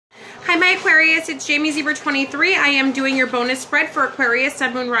Hi, my Aquarius. It's Jamie Zebra 23. I am doing your bonus spread for Aquarius,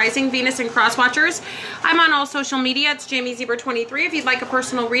 Sun, Moon, Rising, Venus, and Cross Watchers. I'm on all social media. It's Jamie Zebra 23. If you'd like a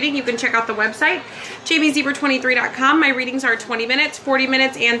personal reading, you can check out the website, jamiezebra23.com. My readings are 20 minutes, 40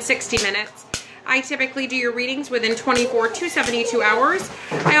 minutes, and 60 minutes. I typically do your readings within 24 to 72 hours.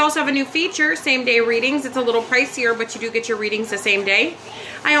 I also have a new feature, same day readings. It's a little pricier, but you do get your readings the same day.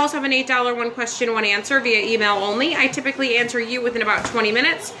 I also have an $8 one question, one answer via email only. I typically answer you within about 20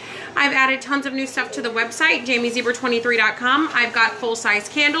 minutes. I've added tons of new stuff to the website, jamiezebra23.com. I've got full-size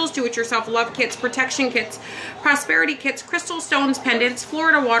candles, do-it-yourself love kits, protection kits, prosperity kits, crystal stones, pendants,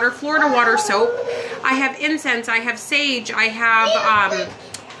 Florida water soap. I have incense, I have sage, I have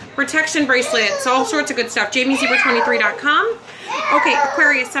protection bracelets, all sorts of good stuff. jamiezebra23.com. Okay,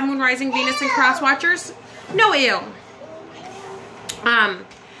 Aquarius, Sun, Moon, Rising, Venus, and Cross Watchers. No ill.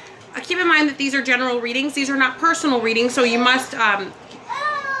 Keep in mind that these are general readings. These are not personal readings, so you must...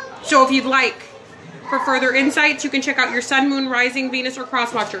 So if you'd like, for further insights, you can check out your Sun, Moon, Rising, Venus, or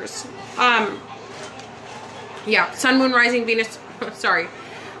Cross Watchers. Yeah, Sun, Moon, Rising, Venus, sorry.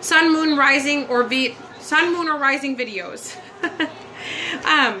 Sun, Moon, Rising, or Sun, Moon, or Rising videos.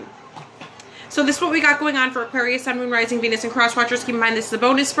 So this is what we got going on for Aquarius, Sun, Moon, Rising, Venus, and Cross Watchers. Keep in mind this is a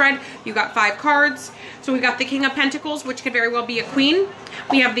bonus spread. You got 5 cards. So we got the King of Pentacles, which could very well be a queen.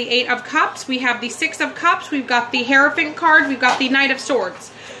 We have the 8 of Cups. We have the 6 of Cups. We've got the Hierophant card. We've got the Knight of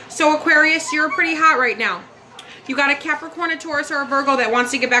Swords. So Aquarius, you're pretty hot right now. You got a Capricorn, a Taurus, or a Virgo that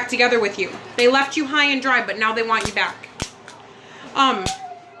wants to get back together with you. They left you high and dry, but now they want you back.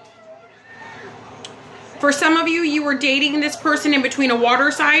 For some of you, you were dating this person in between a water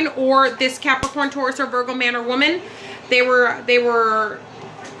sign or this Capricorn, Taurus, or Virgo man or woman. They're either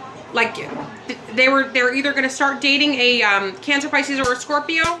going to start dating a Cancer, Pisces, or a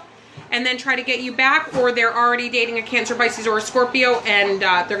Scorpio and then try to get you back, or they're already dating a Cancer, Pisces, or a Scorpio and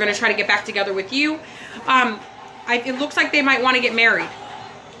they're going to try to get back together with you. It looks like they might want to get married.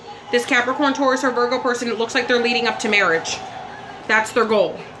 This Capricorn, Taurus, or Virgo person, it looks like they're leading up to marriage. That's their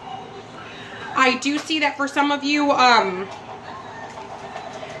goal. I do see that for some of you,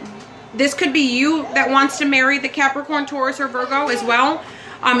 this could be you that wants to marry the Capricorn, Taurus, or Virgo as well.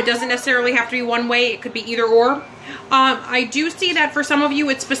 It doesn't necessarily have to be one way. It could be either or. I do see that for some of you,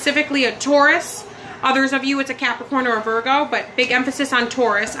 it's specifically a Taurus. Others of you, it's a Capricorn or a Virgo, but big emphasis on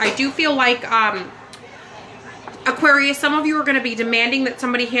Taurus. I do feel like, Aquarius, some of you are going to be demanding that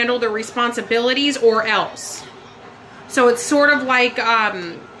somebody handle their responsibilities or else. So it's sort of like,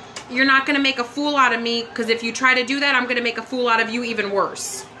 you're not going to make a fool out of me, because if you try to do that, I'm going to make a fool out of you even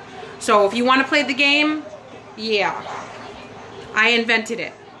worse. So if you want to play the game, yeah, I invented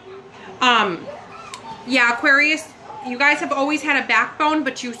it. Yeah, Aquarius, you guys have always had a backbone,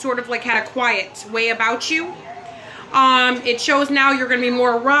 but you sort of like had a quiet way about you. It shows now you're going to be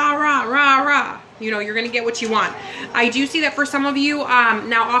more rah, rah, rah, rah. You know, you're going to get what you want. I do see that for some of you,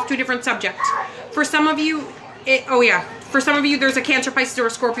 now off to a different subject. For some of you, for some of you, there's a Cancer, Pisces, or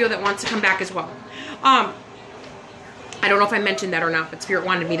a Scorpio that wants to come back as well. I don't know if I mentioned that or not, but Spirit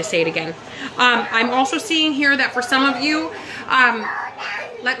wanted me to say it again. I'm also seeing here that for some of you,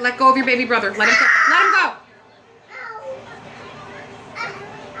 let go of your baby brother. Let him go. Let him go.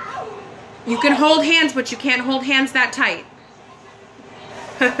 You can hold hands, but you can't hold hands that tight.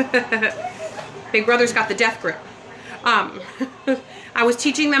 Big brother's got the death grip. I was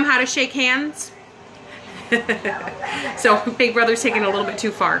teaching them how to shake hands. So big brother's taking it a little bit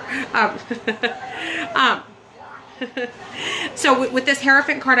too far. So with this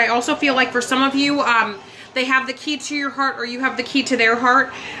Hierophant card, I also feel like for some of you, they have the key to your heart or you have the key to their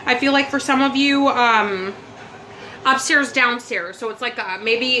heart. I feel like for some of you, upstairs, downstairs. So it's like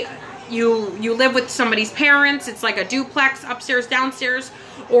maybe you live with somebody's parents. It's like a duplex, upstairs, downstairs.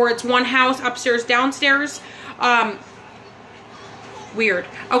 Or it's one house, upstairs, downstairs. Weird.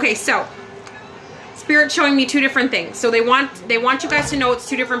 Okay, so Spirit's showing me 2 different things. So they want you guys to know it's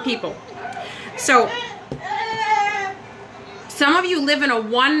 2 different people. So some of you live in a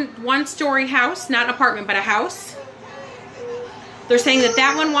one-story house, not an apartment, but a house. They're saying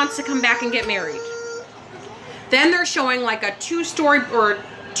that one wants to come back and get married. Then they're showing like a 2-story or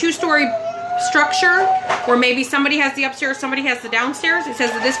 2-story structure where maybe somebody has the upstairs, somebody has the downstairs. It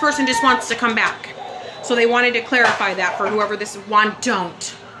says that this person just wants to come back. So they wanted to clarify that for whoever this is.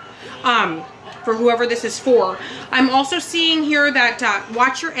 For whoever this is for. I'm also seeing here that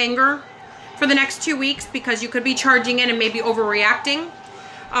watch your anger for the next 2 weeks, because you could be charging in and maybe overreacting.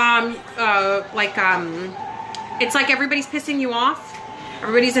 It's like everybody's pissing you off.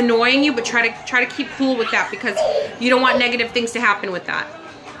 Everybody's annoying you, but try to keep cool with that, because you don't want negative things to happen with that.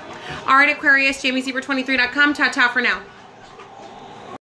 All right, Aquarius, jamiezebra23.com. Ta-ta for now.